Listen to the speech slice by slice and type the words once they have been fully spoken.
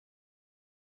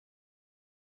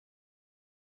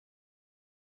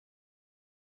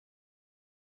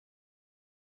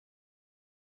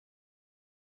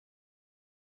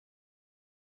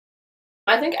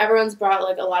I think everyone's brought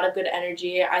like a lot of good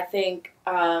energy. I think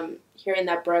hearing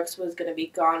that Brooks was going to be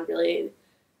gone really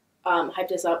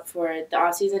hyped us up for the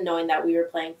off season, knowing that we were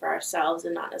playing for ourselves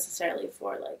and not necessarily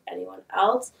for like anyone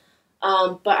else.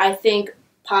 But I think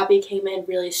Poppy came in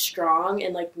really strong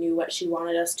and like knew what she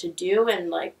wanted us to do and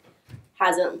like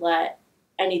hasn't let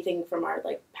anything from our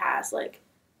like past like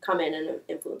come in and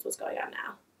influence what's going on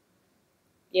now.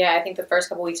 Yeah, I think the first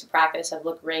couple weeks of practice have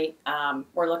looked great.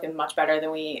 We're looking much better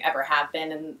than we ever have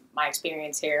been in my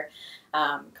experience here.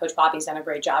 Coach Poppy's done a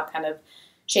great job kind of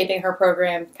shaping her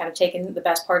program, kind of taking the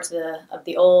best parts of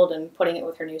the old and putting it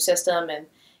with her new system. And,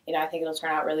 I think it'll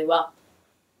turn out really well.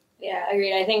 Yeah,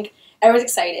 agreed. I think everyone's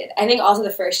excited. I think also the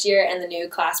first year and the new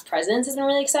class presence has been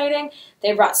really exciting.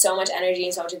 They brought so much energy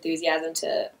and so much enthusiasm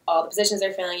to all the positions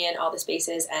they're filling in, all the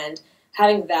spaces, and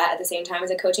having that at the same time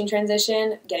as a coaching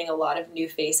transition, getting a lot of new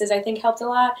faces, I think helped a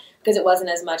lot because it wasn't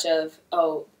as much of,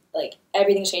 like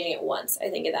everything's changing at once. I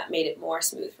think that made it more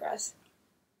smooth for us.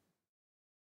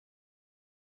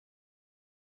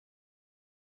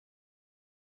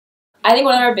 I think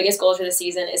one of our biggest goals for the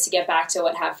season is to get back to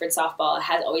what Haverford softball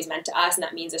has always meant to us, and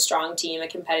that means a strong team, a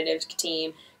competitive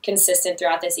team, consistent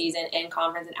throughout the season, in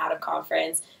conference and out of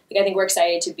conference. Like, I think we're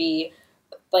excited to be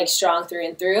like strong through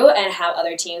and through and have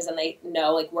other teams and they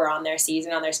know like we're on their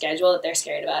season, on their schedule, that they're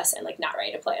scared of us and like not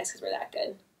ready to play us because we're that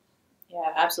good.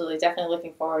 Yeah, absolutely. Definitely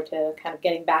looking forward to kind of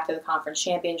getting back to the conference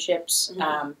championships.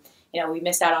 Mm-hmm. We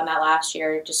missed out on that last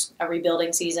year, just a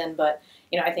rebuilding season, but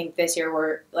I think this year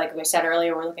we're, like I said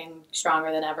earlier, we're looking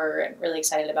stronger than ever and really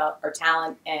excited about our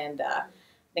talent and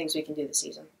things we can do this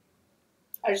season.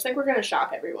 I just think we're going to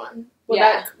shock everyone.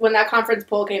 When that conference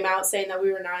poll came out saying that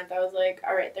we were 9th, I was like,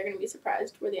 all right, they're going to be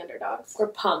surprised. We're the underdogs. We're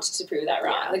pumped to prove that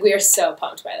wrong. Yeah. Like, we are so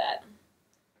pumped by that.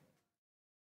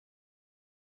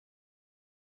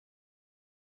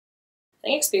 I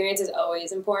think experience is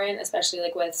always important, especially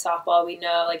like with softball. We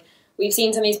know, like, we've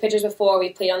seen some of these pitchers before.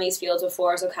 We've played on these fields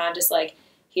before. So kind of just like,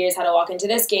 here's how to walk into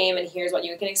this game and here's what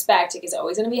you can expect. Like, it's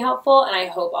always going to be helpful. And I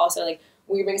hope also like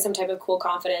we bring some type of cool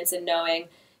confidence in knowing,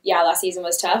 yeah, last season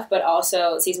was tough, but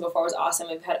also the season before was awesome.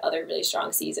 We've had other really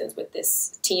strong seasons with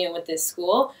this team, with this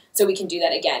school. So we can do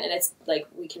that again. And it's like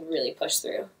we can really push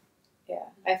through. Yeah,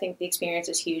 I think the experience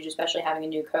is huge, especially having a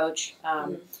new coach.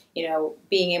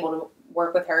 Being able to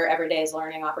work with her every day is a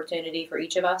learning opportunity for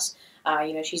each of us.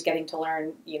 She's getting to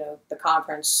learn, the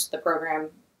conference, the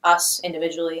program, us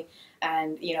individually,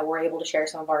 and, we're able to share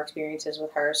some of our experiences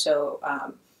with her. So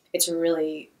it's a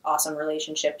really awesome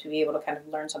relationship to be able to kind of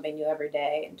learn something new every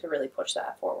day and to really push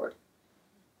that forward.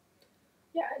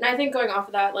 Yeah, and I think going off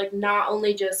of that, like not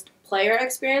only just player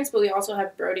experience, but we also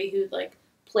have Brody who like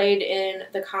played in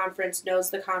the conference,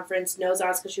 knows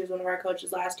us because she was one of our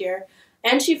coaches last year.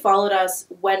 And she followed us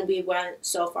when we went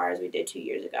so far as we did 2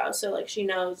 years ago. So, like, she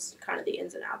knows kind of the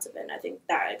ins and outs of it. And I think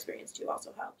that experience, too,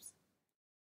 also helps.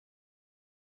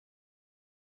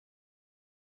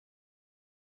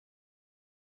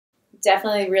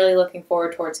 Definitely really looking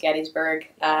forward towards Gettysburg.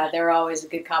 They're always a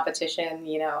good competition.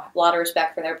 A lot of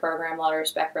respect for their program, a lot of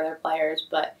respect for their players.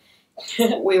 But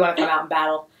we want to come out and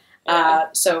battle.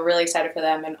 So really excited for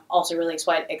them and also really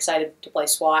excited to play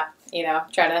SWAT,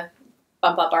 trying to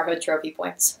bump up our Hood Trophy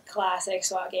points. Classic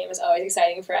SWAT game is always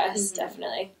exciting for us,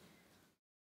 definitely.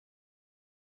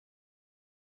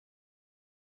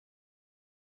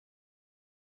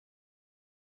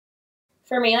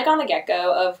 For me, like on the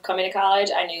get-go of coming to college,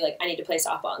 I knew like I need to play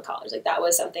softball in college. Like that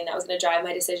was something that was going to drive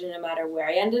my decision no matter where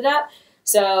I ended up.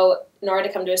 So in order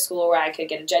to come to a school where I could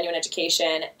get a genuine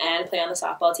education and play on the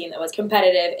softball team that was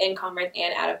competitive in conference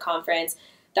and out of conference,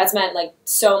 that's meant like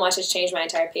so much. Has changed my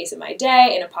entire pace of my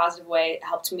day in a positive way. It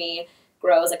helped me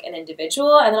grow as like an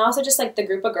individual, and then also just like the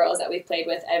group of girls that we've played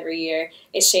with every year.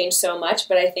 It's changed so much,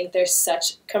 but I think there's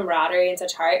such camaraderie and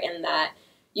such heart in that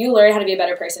you learn how to be a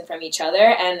better person from each other.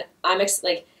 And I'm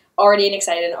already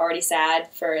excited and already sad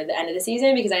for the end of the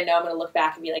season because I know I'm going to look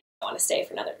back and be like, I want to stay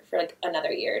for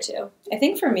another year or two. I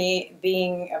think for me,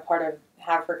 being a part of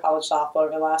Haverford College softball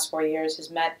over the last 4 years has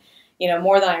meant,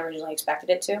 more than I originally expected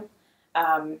it to.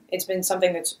 It's been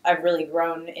something that I've really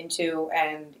grown into,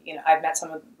 and I've met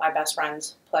some of my best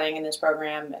friends playing in this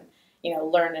program,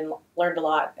 and learned a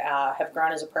lot. Have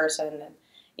grown as a person,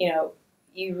 and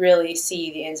you really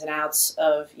see the ins and outs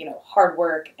of hard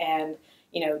work and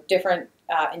different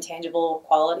intangible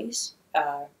qualities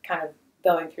kind of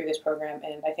going through this program,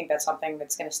 and I think that's something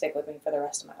that's going to stick with me for the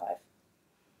rest of my life.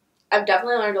 I've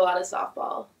definitely learned a lot of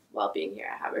softball while being here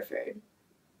at Haverford,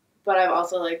 but I've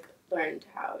also learned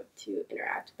how to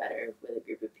interact better with a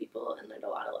group of people and learned a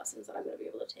lot of lessons that I'm going to be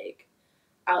able to take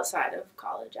outside of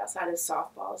college, outside of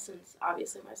softball, since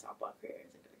obviously my softball career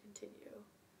isn't going to continue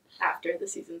after the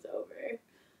season's over.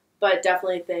 But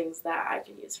definitely things that I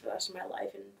can use for the rest of my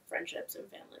life, and friendships and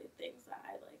family, things that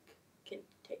I can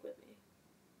take with me.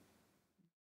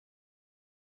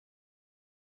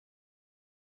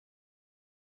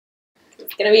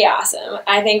 It's going to be awesome.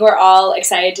 I think we're all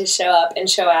excited to show up and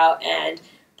show out and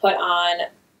put on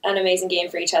an amazing game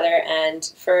for each other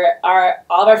and for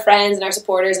all of our friends and our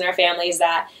supporters and our families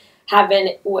that have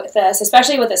been with us,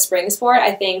 especially with the spring sport.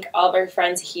 I think all of our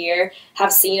friends here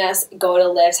have seen us go to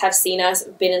lifts, have seen us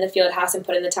been in the field house and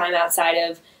put in the time outside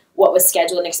of what was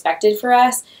scheduled and expected for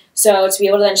us. So to be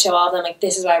able to then show all of them,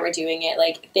 this is why we're doing it.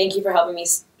 Thank you for helping me,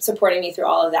 supporting me through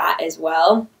all of that as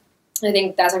well. I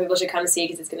think that's why people should come see,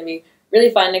 because it's going to be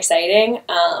really fun and exciting.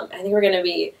 I think we're going to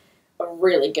be a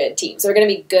really good team. So they're going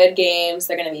to be good games.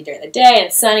 They're going to be during the day and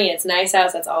it's sunny and it's nice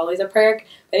out. So that's always a perk.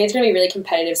 I think it's going to be really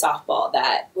competitive softball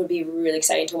that would be really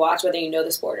exciting to watch, whether you know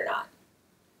the sport or not.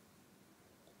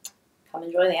 Come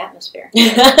enjoy the atmosphere.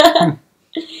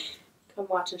 Come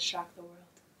watch us shock the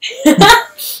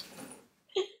world.